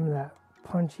bring some of that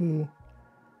punchy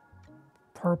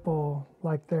purple,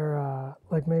 like they're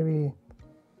like maybe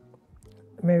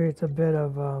it's a bit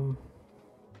of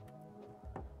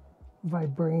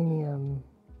vibranium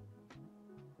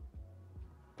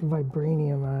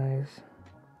eyes.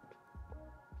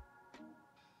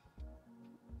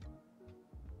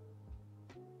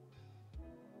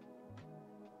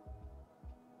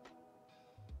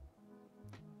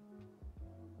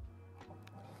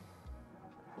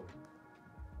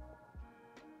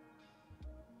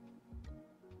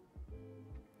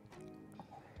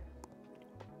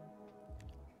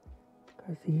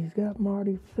 Cause he's got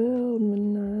Marty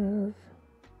Feldman eyes.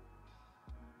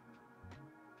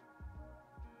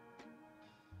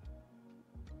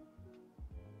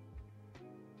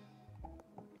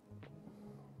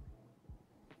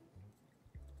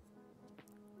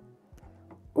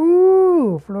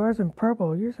 Ooh, fluorescent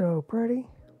purple, you're so pretty.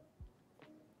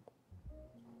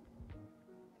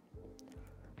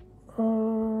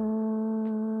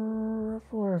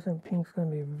 Fluorescent pink's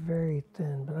gonna be very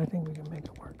thin, but I think we can make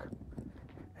it work.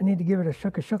 I need to give it a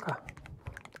shuka shuka.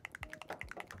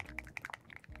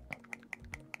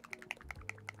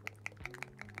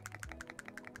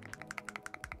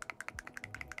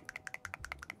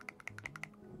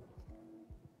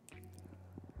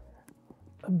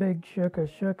 A big shuka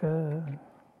shuka.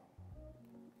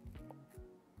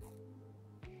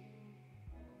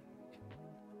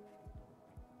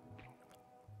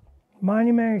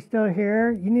 Monument is still here.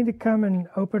 You need to come and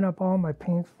open up all my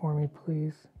paints for me,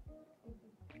 please.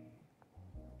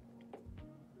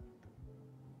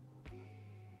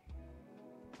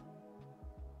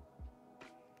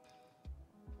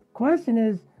 Question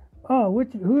is,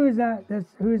 who is that?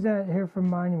 Who's that here from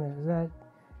Monument? Is that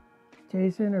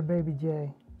Jason or Baby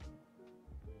J?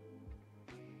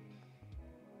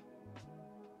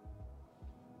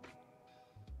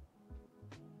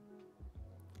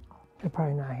 They're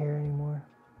probably not here anymore.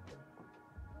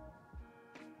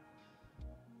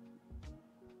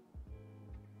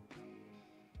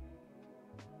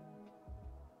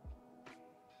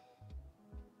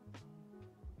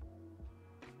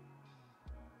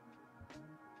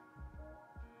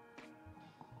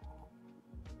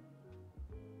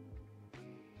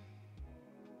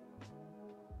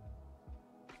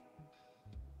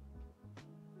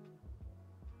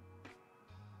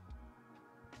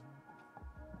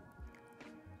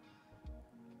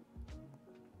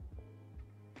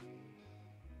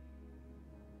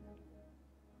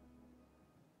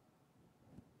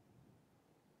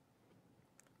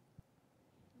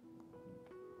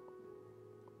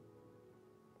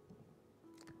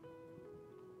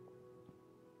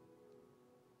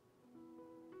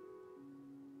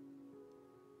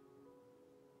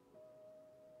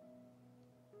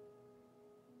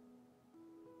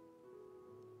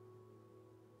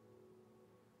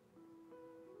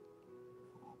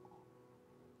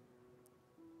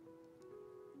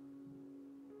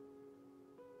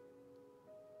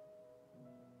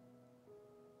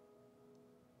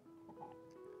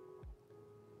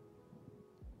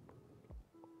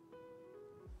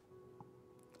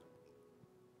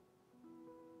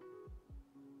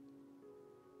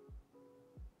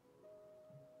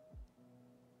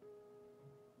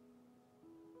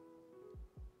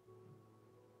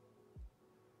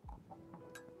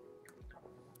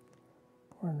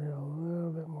 We're gonna do a little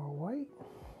bit more white.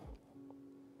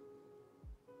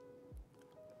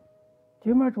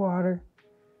 Too much water.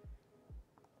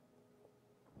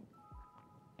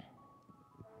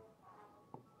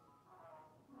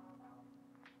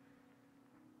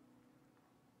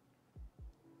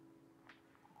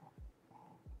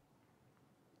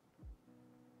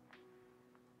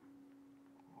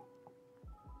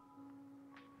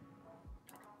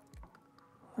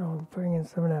 I'll bring in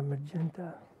some of that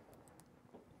magenta.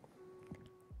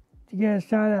 Did you get a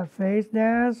shot of that face,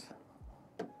 Daz?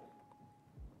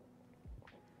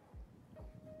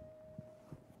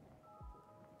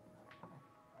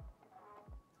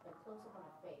 Close up on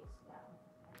the face, yeah.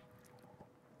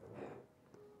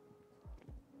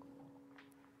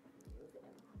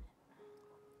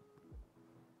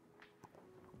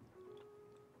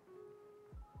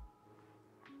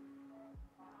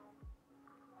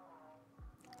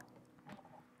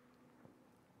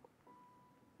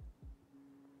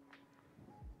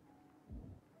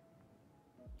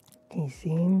 Can you see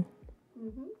him?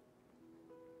 Mm-hmm.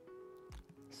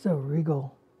 So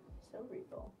regal. So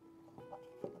regal.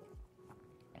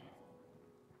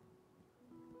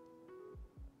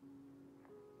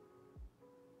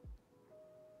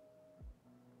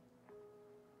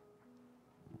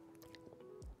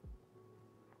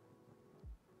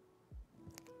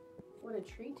 What a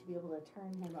treat to be able to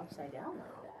turn him upside down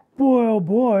like that. Boy, oh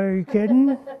boy, are you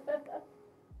kidding?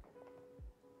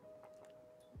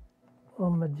 A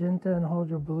little magenta and hold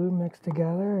your blue mixed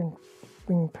together and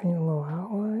we can paint a little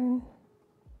outline.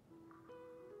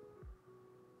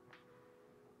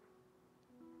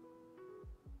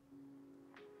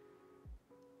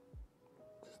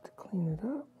 Just to clean it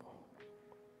up.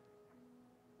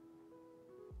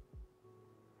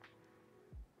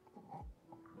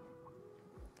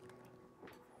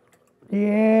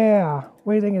 Yeah,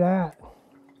 what do you think of that?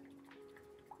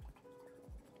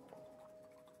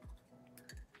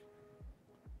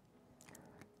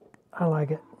 I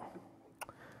like it.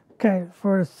 Okay,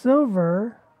 for the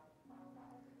silver,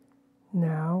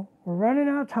 now we're running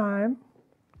out of time,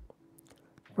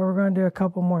 but we're going to do a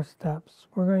couple more steps.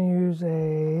 We're going to use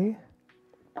a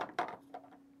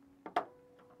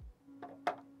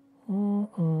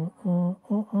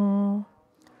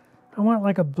I want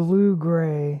like a blue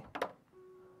gray.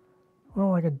 I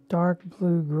want like a dark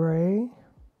blue gray.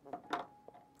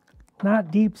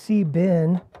 Not deep sea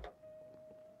bin.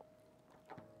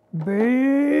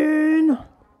 Bin.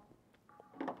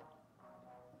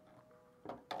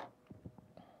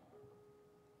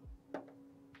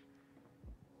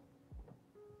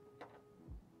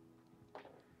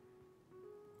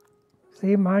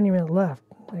 See, monument left.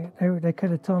 They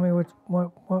could have told me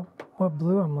what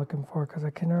blue I'm looking for because I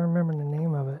can never remember the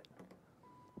name of it.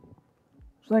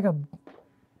 It's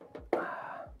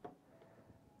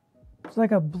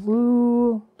like a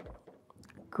blue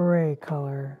gray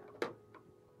color.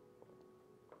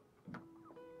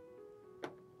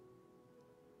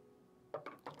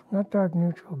 Not dark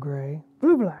neutral gray.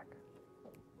 Blue black.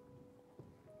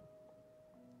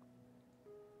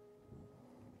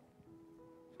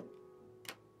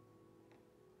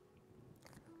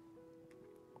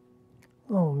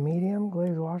 Oh, medium,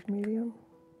 glaze wash medium.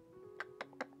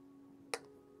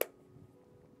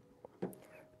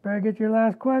 Better get your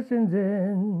last questions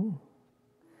in.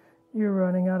 You're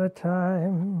running out of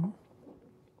time.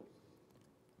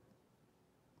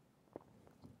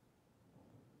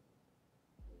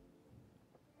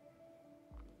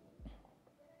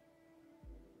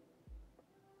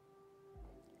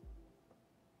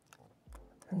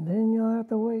 And then you'll have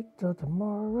to wait till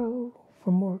tomorrow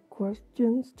for more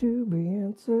questions to be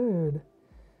answered.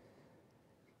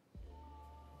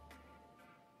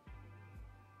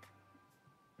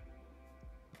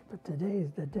 But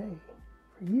today's the day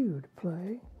for you to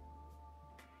play.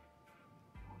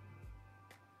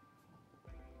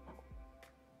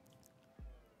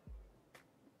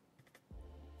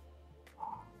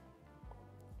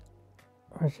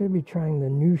 I should be trying the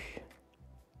noosh.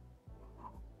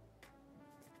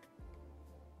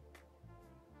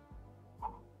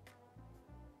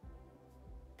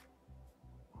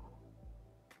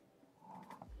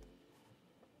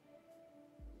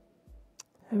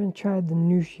 Haven't tried the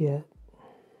noosh yet.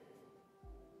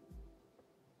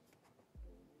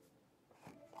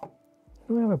 I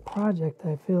don't have a project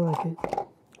I feel like it.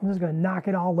 I'm just gonna knock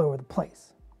it all over the place.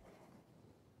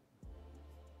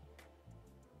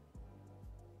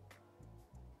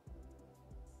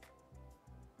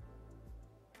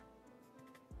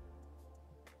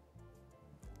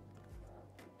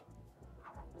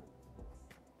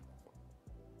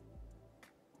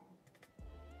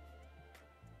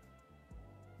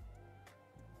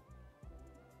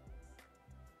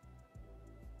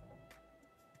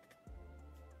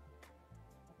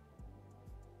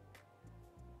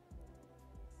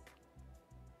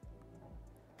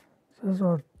 So this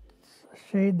will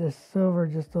shade the silver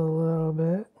just a little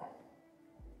bit.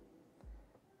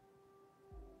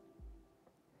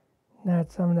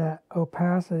 Add some of that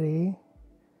opacity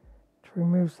to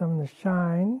remove some of the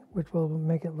shine, which will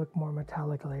make it look more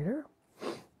metallic later.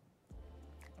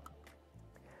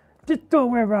 Just throw it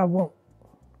wherever I want.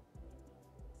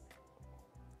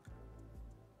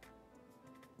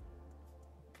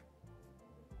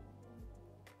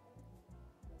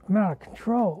 I'm out of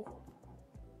control.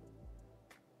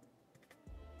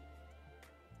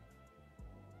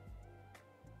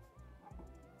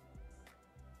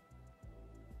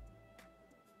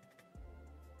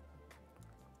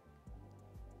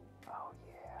 Oh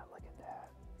yeah, look at that.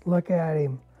 Look at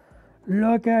him.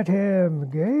 Look at him.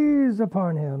 Gaze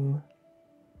upon him.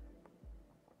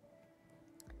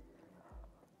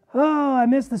 Oh, I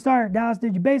missed the start. Dallas,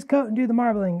 did you base coat and do the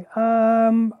marbling?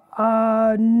 No,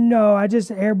 I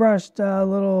just airbrushed a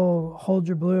little hold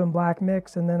your blue and black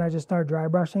mix, and then I just started dry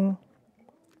brushing.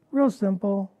 Real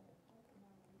simple.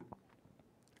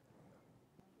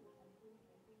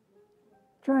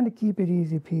 Trying to keep it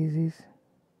easy peasies.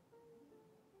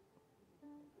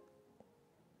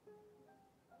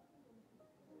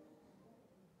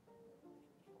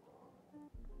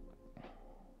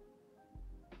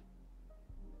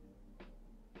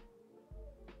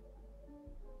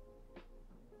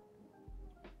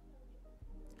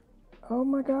 Oh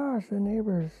my gosh, the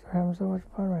neighbors are having so much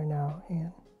fun right now,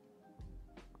 Ian.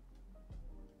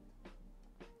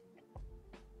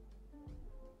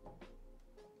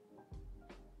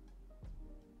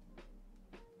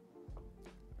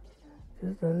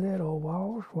 Just a little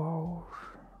wash, wash.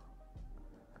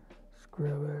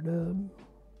 Scrub it up.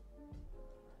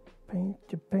 Paint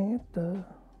your panther.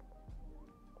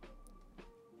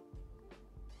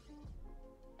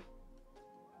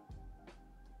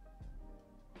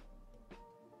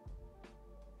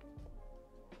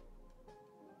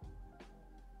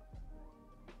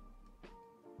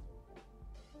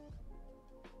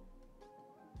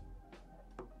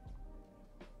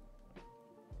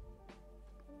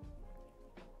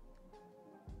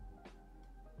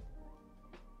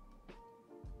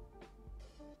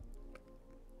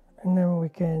 And then we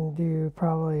can do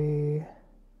probably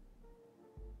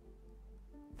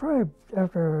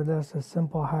after this, a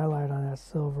simple highlight on that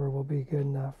silver will be good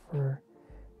enough for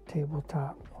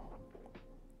tabletop.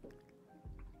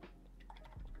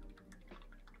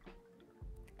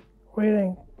 What do you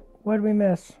think? What did we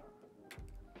miss?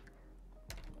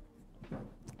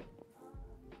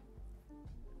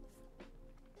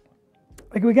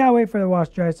 Like, we gotta wait for the wash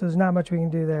dry, so there's not much we can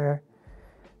do there.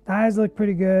 The eyes look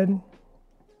pretty good.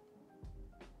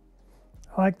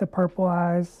 I like the purple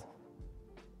eyes.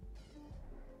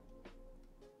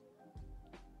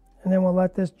 And then we'll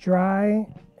let this dry,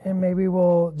 and maybe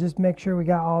we'll just make sure we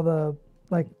got all the,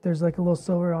 like, there's like a little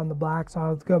silver on the black, so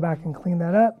I'll go back and clean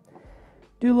that up.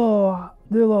 Do a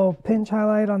little pinch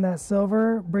highlight on that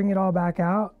silver, bring it all back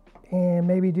out, and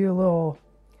maybe do a little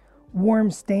warm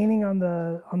staining on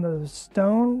the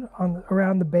stone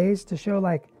around the base to show,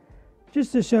 like,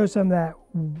 just to show some of that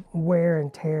wear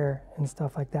and tear and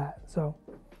stuff like that. So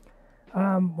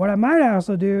what I might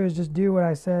also do is just do what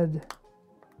I said.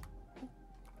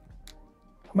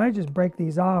 I might just break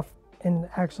these off and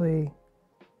actually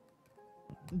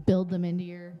build them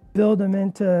into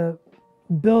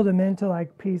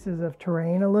like pieces of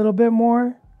terrain a little bit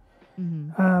more.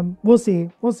 Mm-hmm. We'll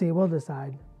see. We'll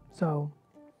decide. So,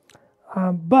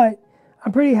 but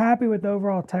I'm pretty happy with the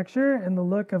overall texture and the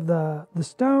look of the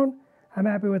stone. I'm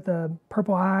happy with the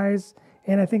purple eyes,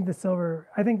 and I think the silver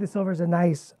is a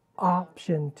nice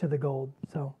option to the gold.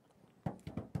 So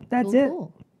that's it.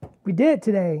 Cool. We did it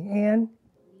today, and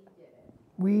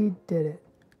we did it.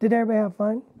 Did everybody have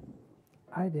fun?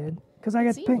 I did, because I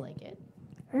got to paint. Like it.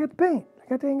 I got to paint. I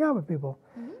got to hang out with people.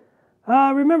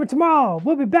 Mm-hmm. Remember, tomorrow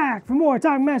we'll be back for more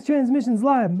Talking Mass Transmissions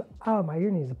Live. Oh, my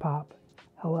ear needs a pop.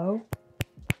 Hello?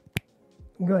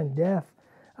 I'm going deaf.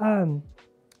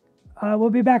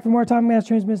 We'll be back for more Talking Mass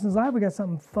Transmissions Live. We got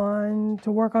something fun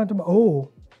to work on tomorrow.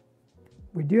 Oh,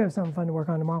 we do have something fun to work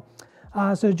on tomorrow.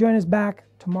 So join us back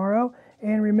tomorrow.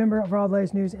 And remember, for all the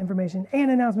latest news, information, and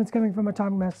announcements coming from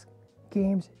Atomic Mass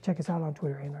Games, check us out on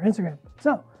Twitter and our Instagram.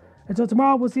 So, until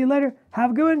tomorrow, we'll see you later. Have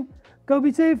a good one. Go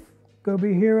be safe. Go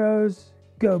be heroes.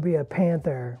 Go be a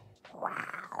panther.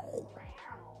 Wow.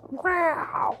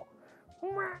 Wow.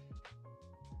 Wow.